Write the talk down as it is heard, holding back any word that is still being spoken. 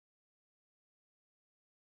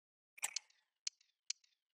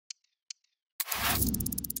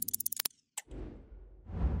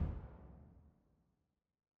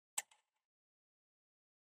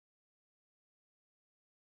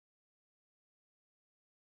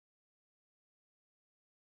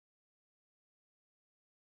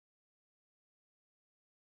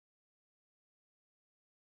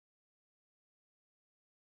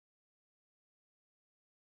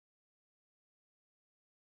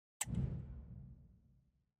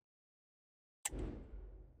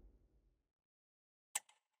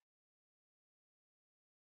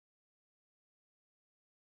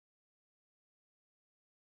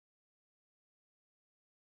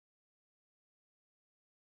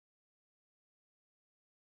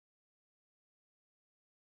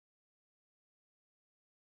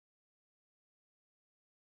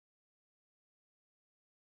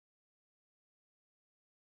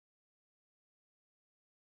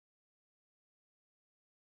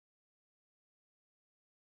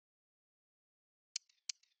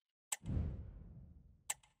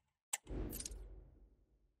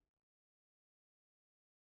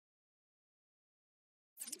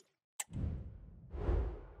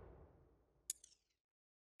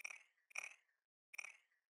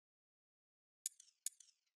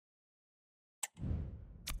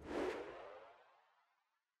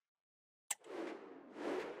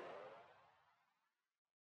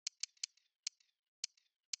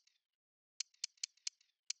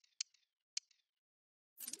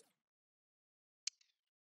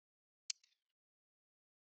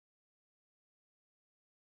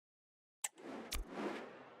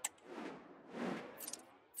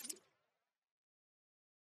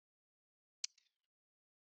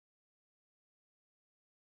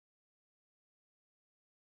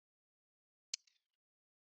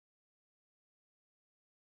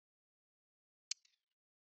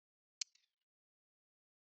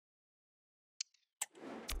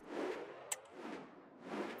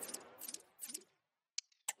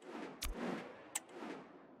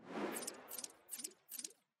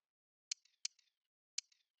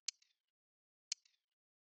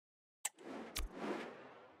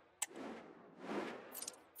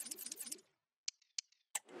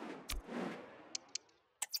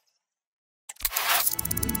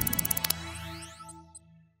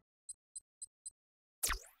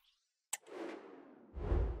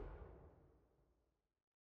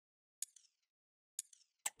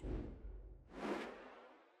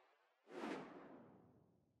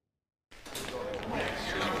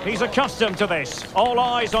He's accustomed to this. All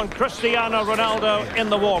eyes on Cristiano Ronaldo in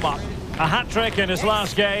the warm-up. A hat-trick in his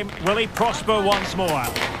last game. Will he prosper once more?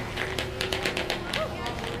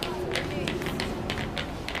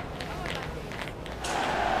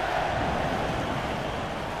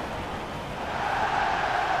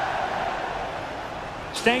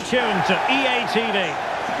 Stay tuned to EA TV.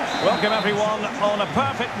 Welcome everyone on a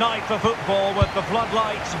perfect night for football with the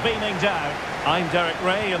floodlights beaming down. I'm Derek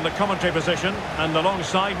Ray in the commentary position, and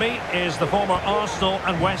alongside me is the former Arsenal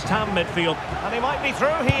and West Ham midfield. And he might be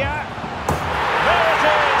through here. There it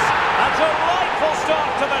is! A delightful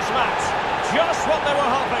start to this match. Just what they were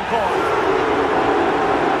hoping for.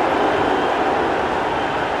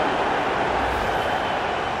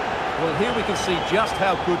 Well, here we can see just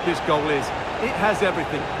how good this goal is. It has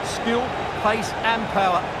everything. Skill, pace and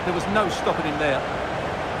power. There was no stopping him there.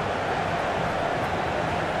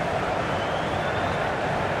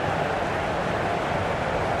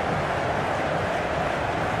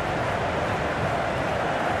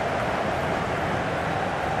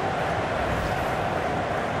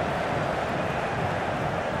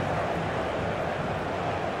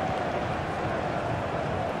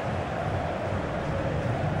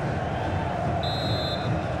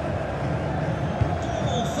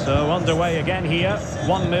 So underway again here,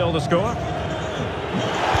 1-0 the score.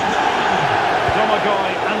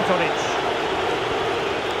 Domagoj Antonic.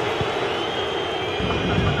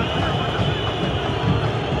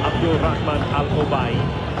 Abdul Rahman Al-Obay.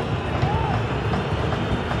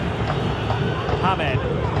 Hamed.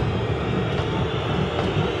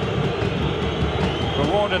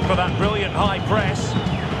 Rewarded for that brilliant high press.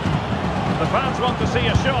 The fans want to see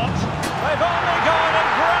a shot. They've only gone and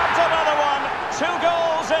grabbed another one. 2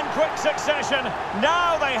 goals in quick succession.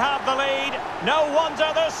 Now they have the lead. No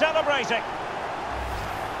wonder they're celebrating.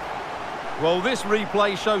 Well, this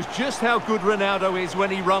replay shows just how good Ronaldo is when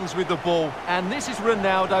he runs with the ball. And this is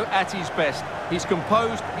Ronaldo at his best. He's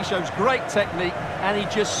composed, he shows great technique, and he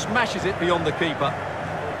just smashes it beyond the keeper.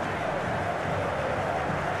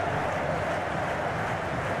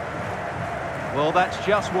 Well, that's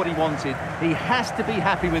just what he wanted. He has to be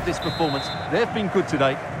happy with this performance. They've been good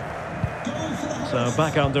today. So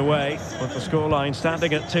back underway with the scoreline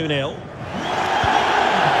standing at 2-0.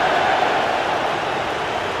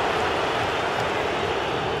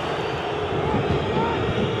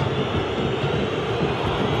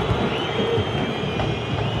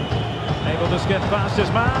 Able to skip past his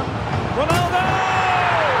man. Ronaldo!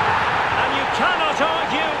 And you cannot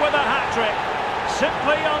argue with a hat-trick.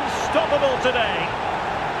 Simply unstoppable today.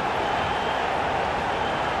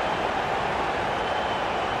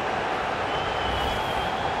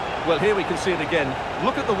 Well, here we can see it again.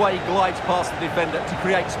 Look at the way he glides past the defender to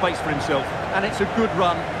create space for himself. And it's a good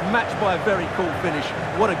run, matched by a very cool finish.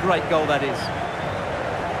 What a great goal that is.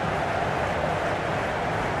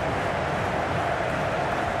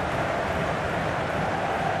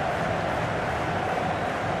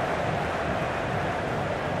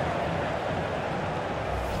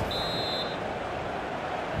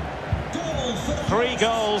 Three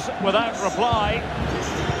goals without reply.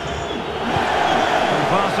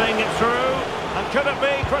 Passing it through, and could it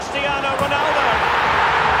be Cristiano Ronaldo?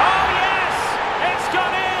 Oh yes, it's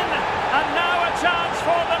gone in, and now a chance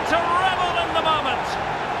for them to revel in the moment.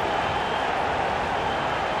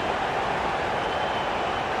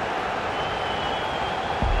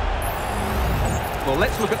 Well,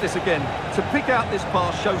 let's look at this again. To pick out this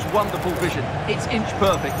pass shows wonderful vision. It's inch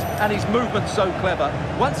perfect, and his movement's so clever.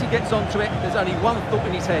 Once he gets onto it, there's only one thought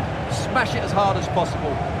in his head. Smash it as hard as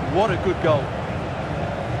possible. What a good goal.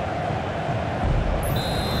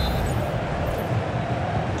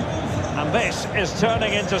 And this is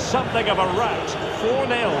turning into something of a rout.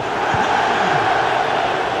 4-0.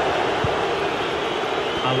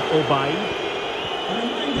 Al-Obay.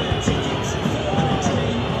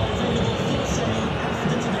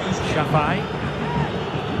 Shafai.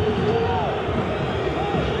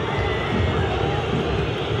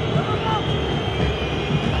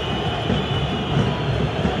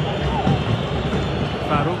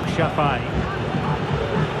 Farouk Shafai.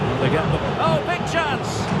 They get the... Oh, big chance!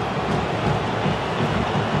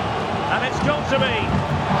 And it's got to be. In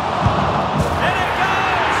it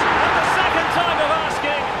goes! And the second time of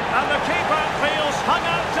asking, and the keeper feels hung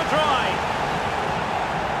out to dry.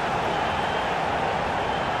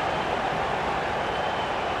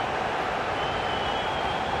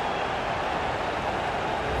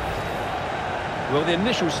 Well, the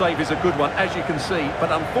initial save is a good one, as you can see,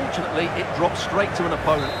 but unfortunately it drops straight to an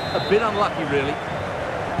opponent. A bit unlucky, really.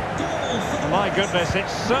 My goodness,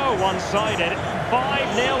 it's so one-sided.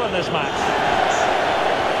 5-0 in this match.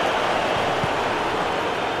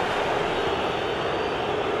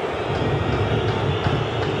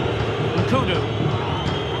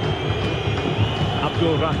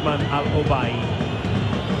 Abdulrahman Al-Obai.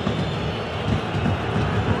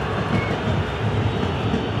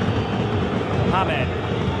 Mohamed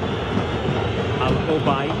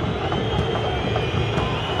Al-Obai.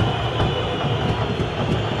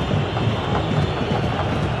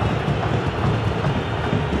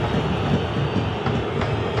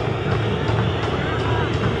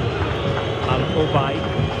 Al-Obai.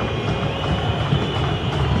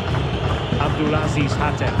 Abdulaziz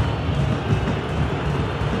Hatem.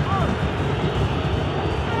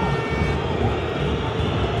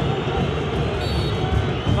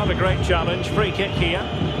 Not a great challenge. Free kick here.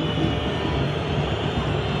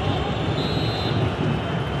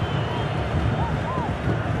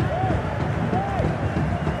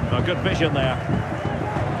 Oh, good vision there.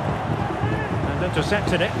 And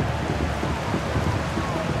intercepted it.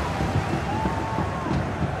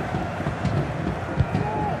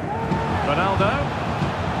 Ronaldo.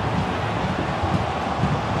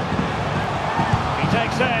 He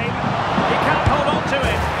takes aim. He can't hold on to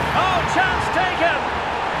it. Oh, chance taken.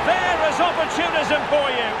 There is opportunism for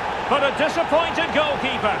you, but a disappointed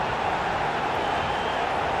goalkeeper.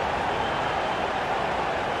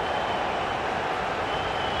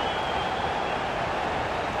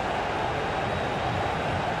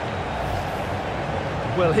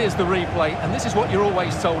 Well, here's the replay, and this is what you're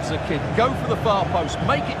always told as a kid. Go for the far post,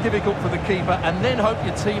 make it difficult for the keeper, and then hope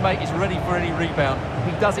your teammate is ready for any rebound.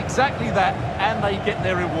 He does exactly that, and they get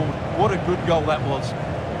their reward. What a good goal that was.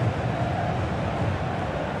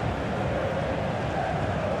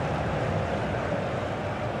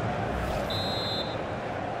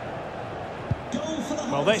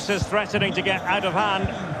 Well, this is threatening to get out of hand.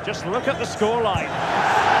 Just look at the scoreline.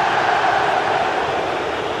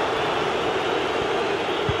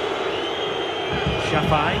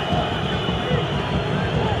 Shafai.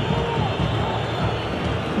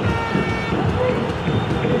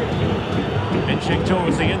 Inching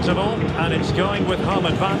towards the interval, and it's going with home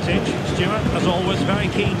advantage. Stuart, as always, very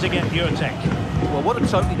keen to get your take. Well, what a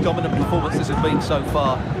totally dominant performance this has been so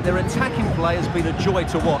far. Their attacking play has been a joy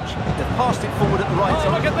to watch. They've passed it forward at the right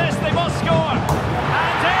time. Look at this, they must score!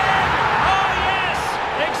 And in! Oh, yes!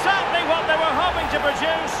 Exactly what they were hoping to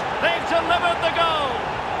produce. They've delivered the goal.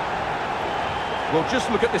 Well,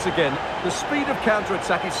 just look at this again. The speed of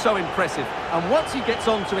counter-attack is so impressive. And once he gets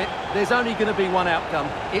onto it, there's only going to be one outcome.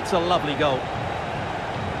 It's a lovely goal.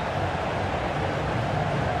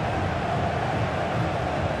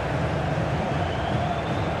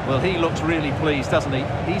 Well, he looks really pleased, doesn't he?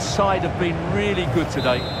 His side have been really good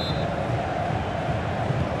today.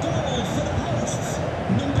 Goal for the hosts,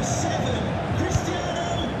 number 7,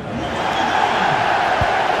 Cristiano Ronaldo.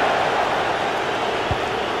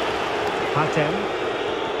 Hatem.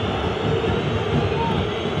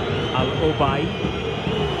 Al-Obai.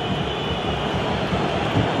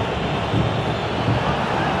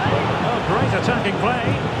 Oh, great attacking play.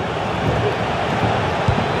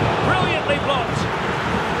 Brilliantly blocked.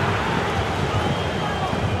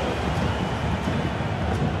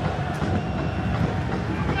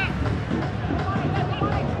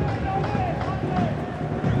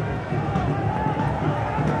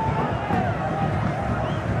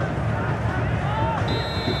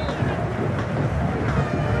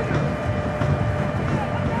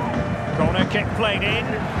 Corner kick played in.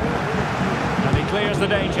 And he clears the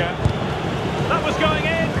danger. That was going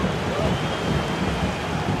in.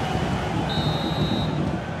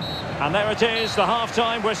 And there it is, the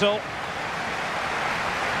half-time whistle.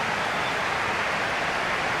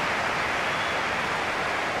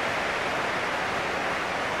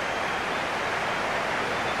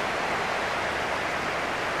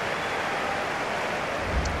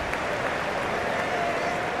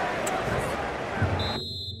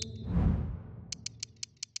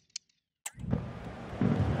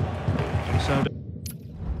 So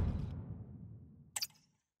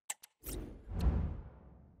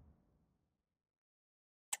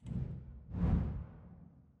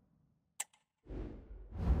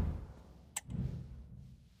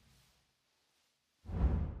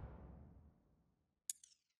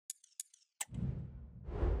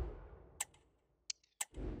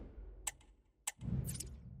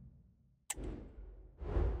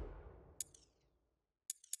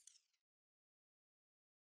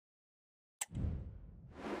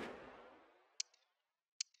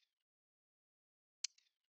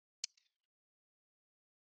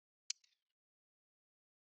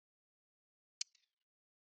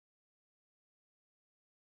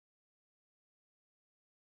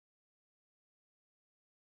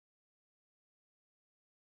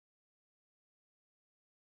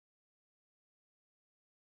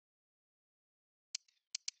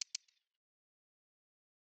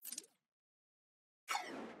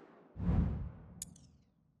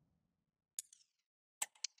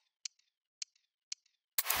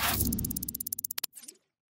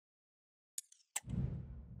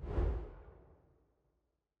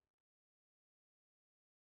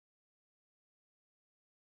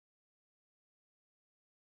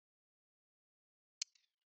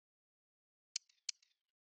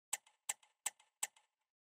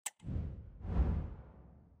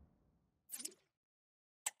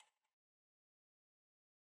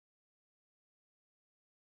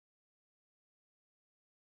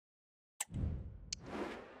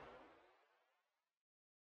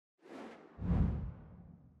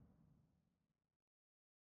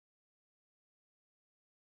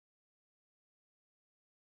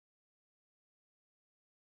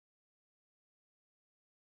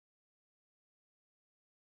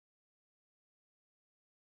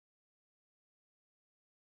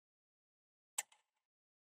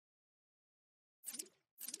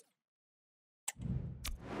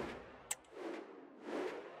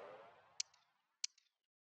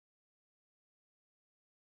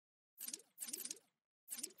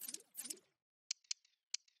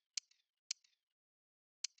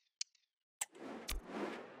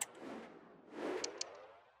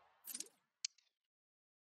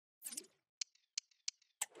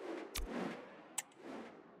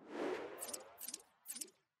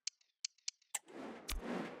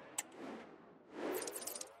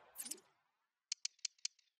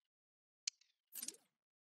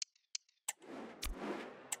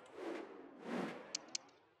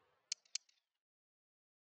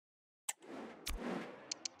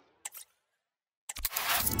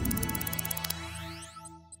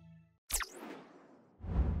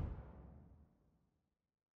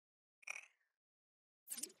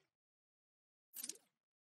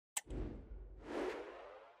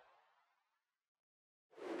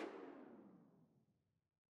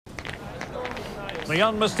The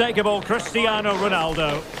unmistakable Cristiano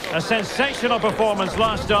Ronaldo. A sensational performance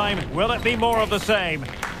last time. Will it be more of the same?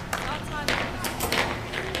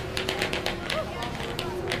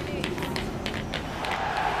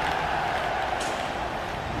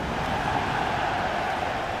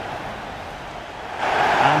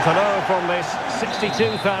 Hello from this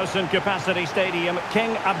 62,000 capacity stadium,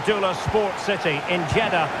 King Abdullah Sports City in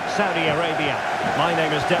Jeddah, Saudi Arabia. My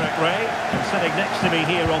name is Derek Ray, and sitting next to me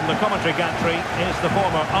here on the commentary gantry is the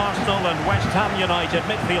former Arsenal and West Ham United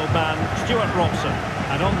midfield man, Stuart Robson.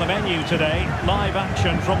 And on the menu today, live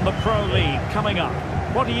action from the Pro League coming up.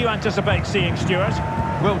 What do you anticipate seeing, Stuart?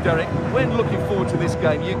 Well, Derek, when looking forward to this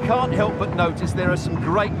game, you can't help but notice there are some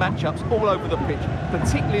great matchups all over the pitch,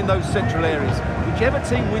 particularly in those central areas. Whichever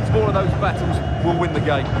team wins more of those battles will win the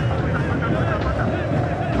game.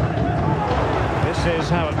 This is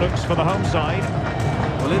how it looks for the home side.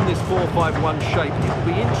 Well, in this 4-5-1 shape, it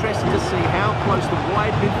will be interesting to see how close the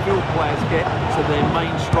wide midfield players get to their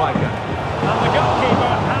main striker. And the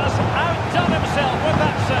goalkeeper has outdone himself with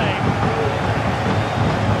that save.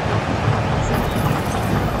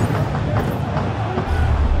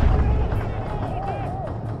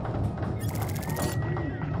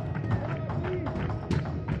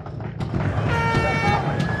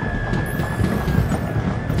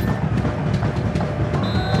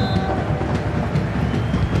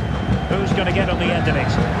 Going to get on the end of it.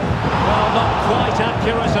 Well, not quite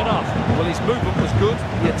accurate enough. Well, his movement was good,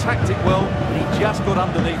 he attacked it well, and he just got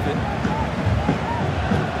underneath it.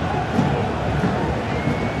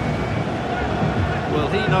 Well,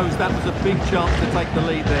 he knows that was a big chance to take the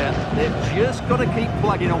lead there. They've just got to keep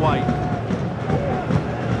plugging away.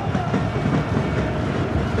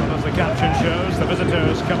 The caption shows the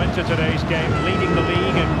visitors come into today's game leading the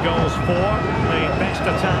league in goals for, the best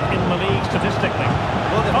attack in the league statistically.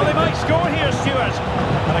 Well, they might score here, Stuart.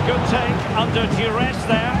 And a good take under duress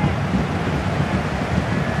there.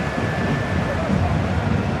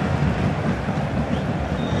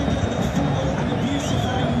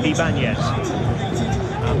 Ibanez.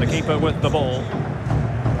 And the keeper with the ball.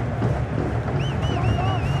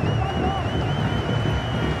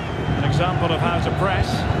 An example of how to press.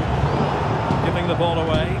 Giving the ball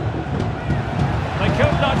away. They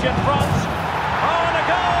could nudge in front. Oh, and a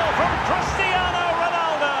goal from Cristiano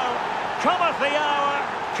Ronaldo. Cometh the hour,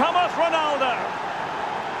 cometh Ronaldo.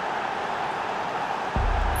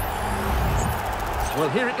 Well,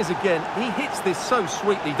 here it is again. He hits this so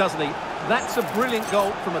sweetly, doesn't he? That's a brilliant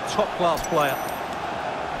goal from a top-class player.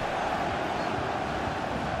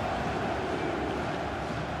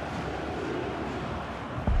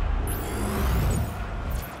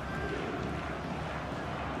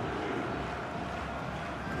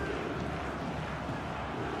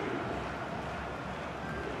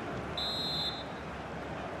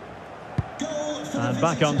 And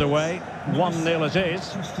back underway, 1-0 it is.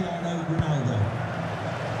 Cristiano Ronaldo.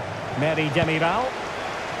 Mary Demiral.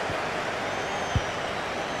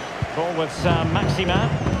 Ball with Maxima.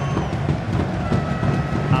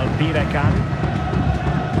 Albirekan.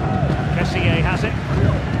 Kessié has it.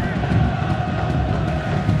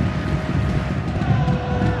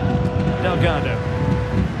 Delgado.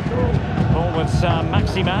 Ball with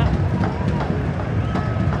Maxima.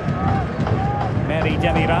 Mary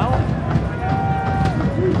Demiral.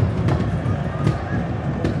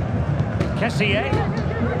 Kessié.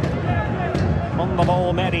 On the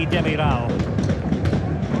ball, Mary Demiral.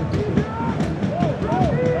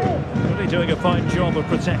 Really doing a fine job of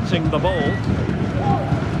protecting the ball.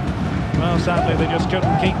 Well, sadly, they just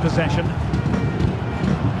couldn't keep possession.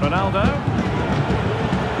 Ronaldo.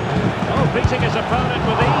 Oh, beating his opponent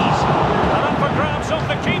with ease. And up for grabs off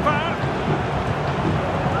the keeper.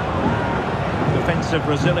 Defensive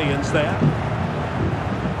resilience there.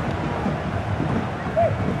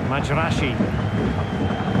 Majrashi.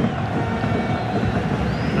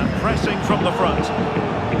 And pressing from the front.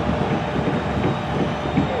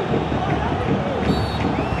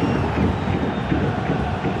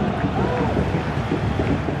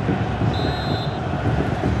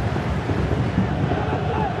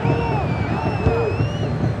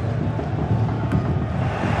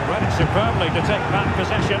 Read it superbly to take back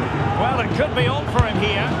possession. Well, it could be on for him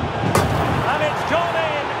here. And it's gone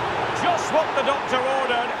in. Just what the doctor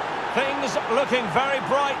ordered. Things looking very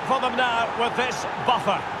bright for them now with this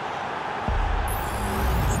buffer.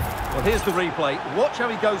 Well, here's the replay. Watch how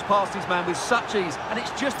he goes past his man with such ease, and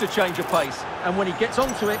it's just a change of pace. And when he gets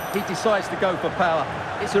onto it, he decides to go for power.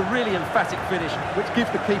 It's a really emphatic finish, which gives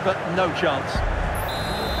the keeper no chance.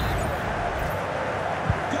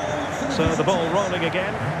 So the ball rolling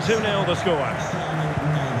again. 2-0 the score.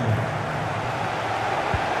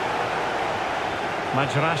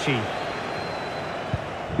 Majrashi.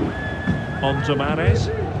 On to Mahrez.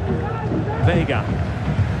 Vega.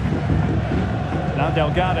 Now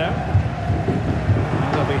Delgado.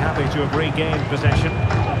 They'll be happy to have regained possession.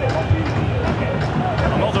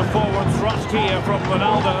 A lot of forward thrust here from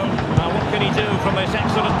Ronaldo. Now what can he do from this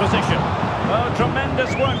excellent position? Oh,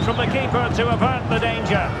 tremendous work from the keeper to avert the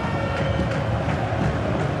danger.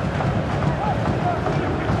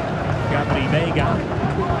 Gabri Vega.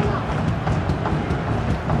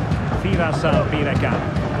 Firasal Bireka.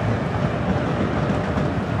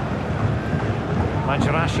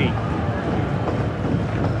 Majrashi.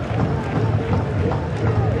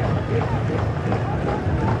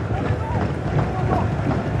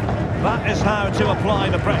 That is how to apply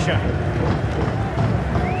the pressure.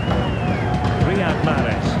 Riyad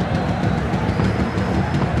Mahrez.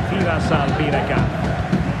 Firasal Bireka.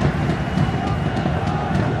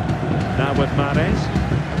 Now with Mahrez.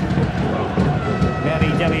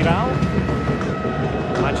 Meri Demiral.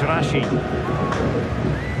 Majrashi.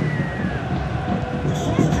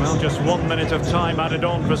 Well, just 1 minute of time added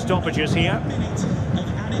on for stoppages here.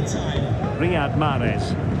 Riyad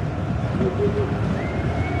Mahrez.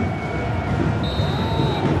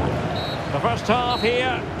 The first half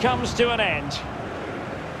here comes to an end.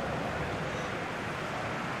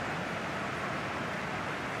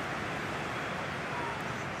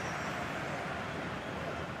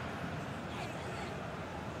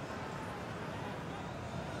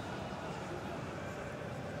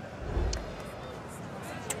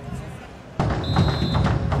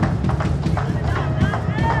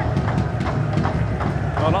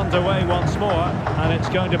 Well, underway once more, and it's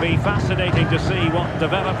going to be fascinating to see what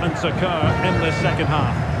developments occur in this second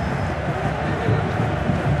half.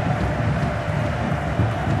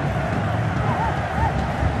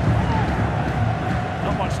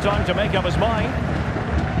 Not much time to make up his mind.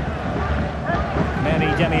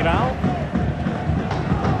 Meri Demiral.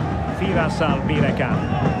 Firasal Bireka.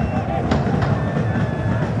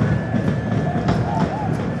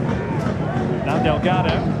 Now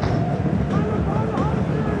Delgado.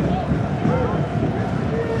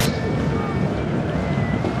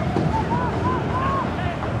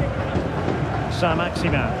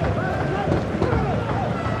 Maxima.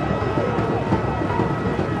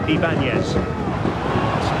 Ibanez.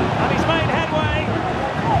 And he's made headway.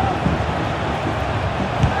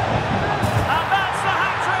 And that's the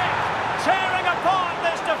hat-trick. Tearing apart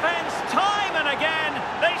this defence time and again.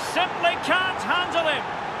 They simply can't handle him.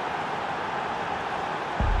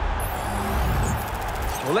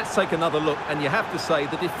 Well, let's take another look, and you have to say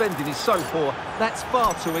the defending is so poor. That's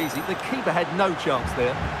far too easy. The keeper had no chance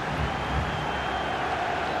there.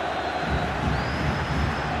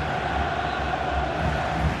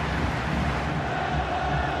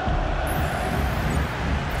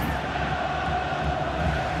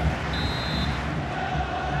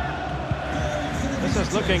 This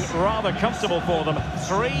is looking rather comfortable for them.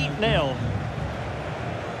 3-0.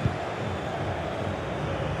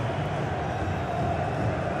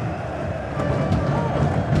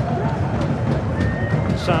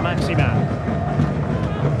 Maxima.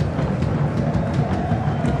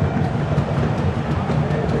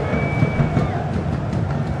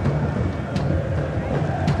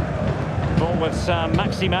 Ball with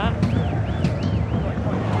Maxima.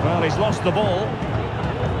 Well, he's lost the ball.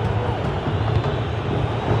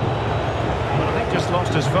 Just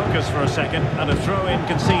lost his focus for a second, and a throw-in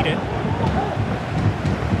conceded.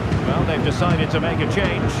 Well, they've decided to make a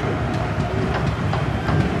change.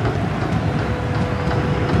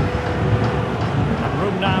 And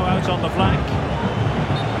room now out on the flank.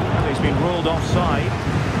 And he's been ruled offside.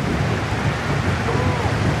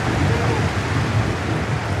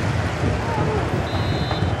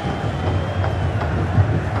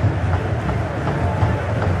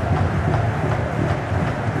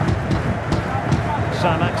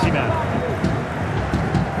 Maxima.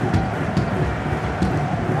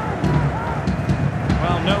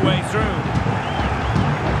 Well, no way through.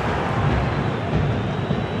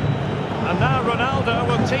 And now Ronaldo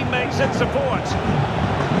with teammates in support.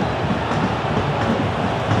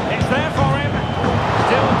 It's there for him.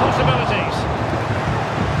 Still possibilities.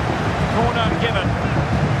 Corner given.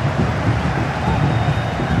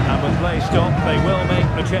 And with play stopped, they will make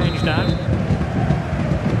the change now.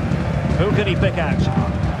 Who can he pick out?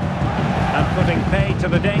 And putting pay to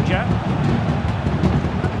the danger.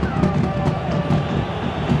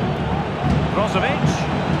 Brozovic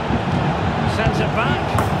sends it back.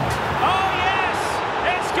 Oh yes!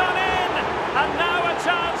 It's gone in! And now a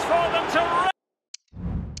chance for them to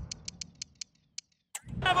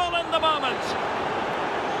revel in the moment.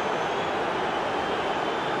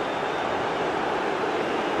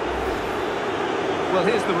 Well,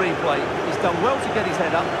 here's the replay. He's done well to get his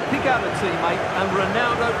head up, pick out a teammate, and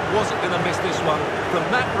Ronaldo wasn't going to miss this one. From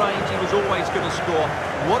that range, he was always going to score.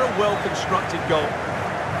 What a well-constructed goal.